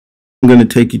I'm going to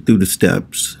take you through the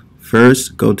steps.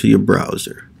 First, go to your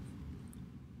browser.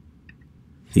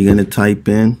 You're going to type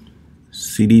in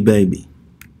CDBABY.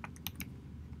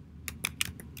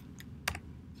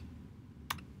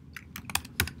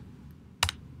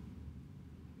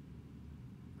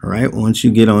 Alright, once you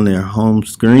get on their home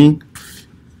screen,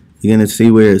 you're going to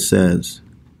see where it says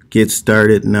Get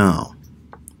Started Now.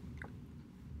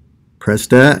 Press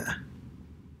that.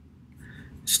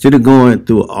 Instead of going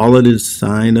through all of this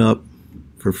sign up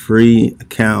for free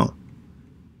account,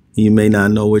 you may not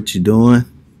know what you're doing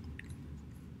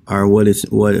or what it's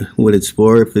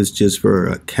for, if it's just for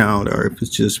an account or if it's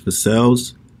just for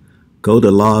sales. Go to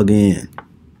log in.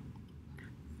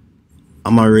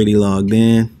 I'm already logged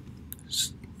in,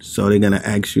 so they're going to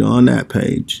ask you on that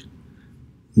page,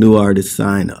 new artist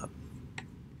sign up.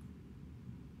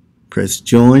 Press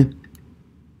join.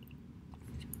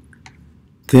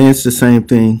 Then it's the same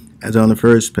thing as on the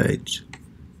first page.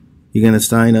 You're going to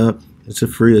sign up. It's a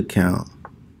free account.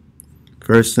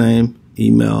 First name,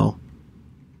 email.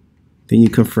 Then you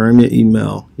confirm your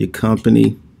email, your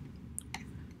company,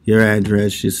 your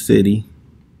address, your city,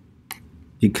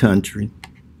 your country,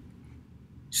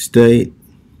 state,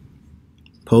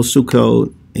 postal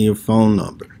code, and your phone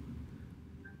number.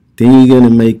 Then you're going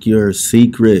to make your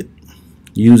secret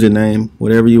username,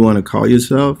 whatever you want to call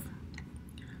yourself.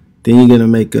 Then you're going to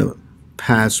make a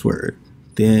password.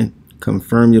 Then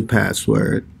confirm your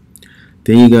password.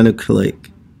 Then you're going to click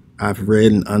I've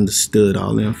read and understood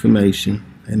all the information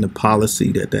and the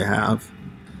policy that they have.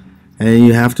 And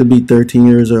you have to be 13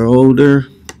 years or older.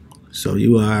 So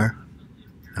you are.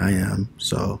 I am.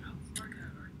 So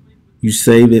you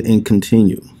save it and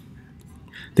continue.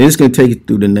 Then it's going to take you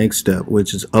through the next step,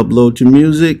 which is upload your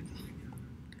music.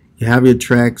 You have your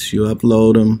tracks, you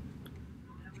upload them.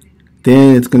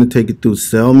 Then it's going to take you through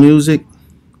sell music,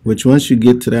 which once you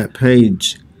get to that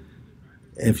page,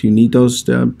 if you need those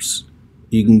steps,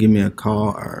 you can give me a call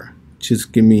or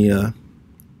just give me a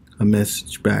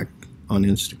message back on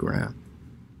Instagram.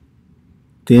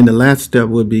 Then the last step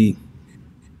would be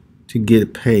to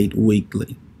get paid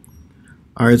weekly.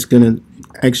 Or it's going to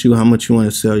ask you how much you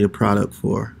want to sell your product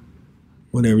for,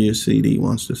 whatever your CD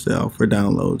wants to sell for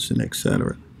downloads and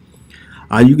etc.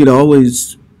 You could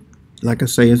always, like I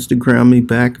say, Instagram me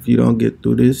back if you don't get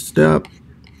through this step.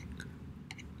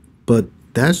 But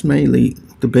that's mainly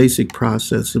the basic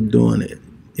process of doing it.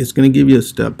 It's going to give you a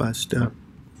step by step.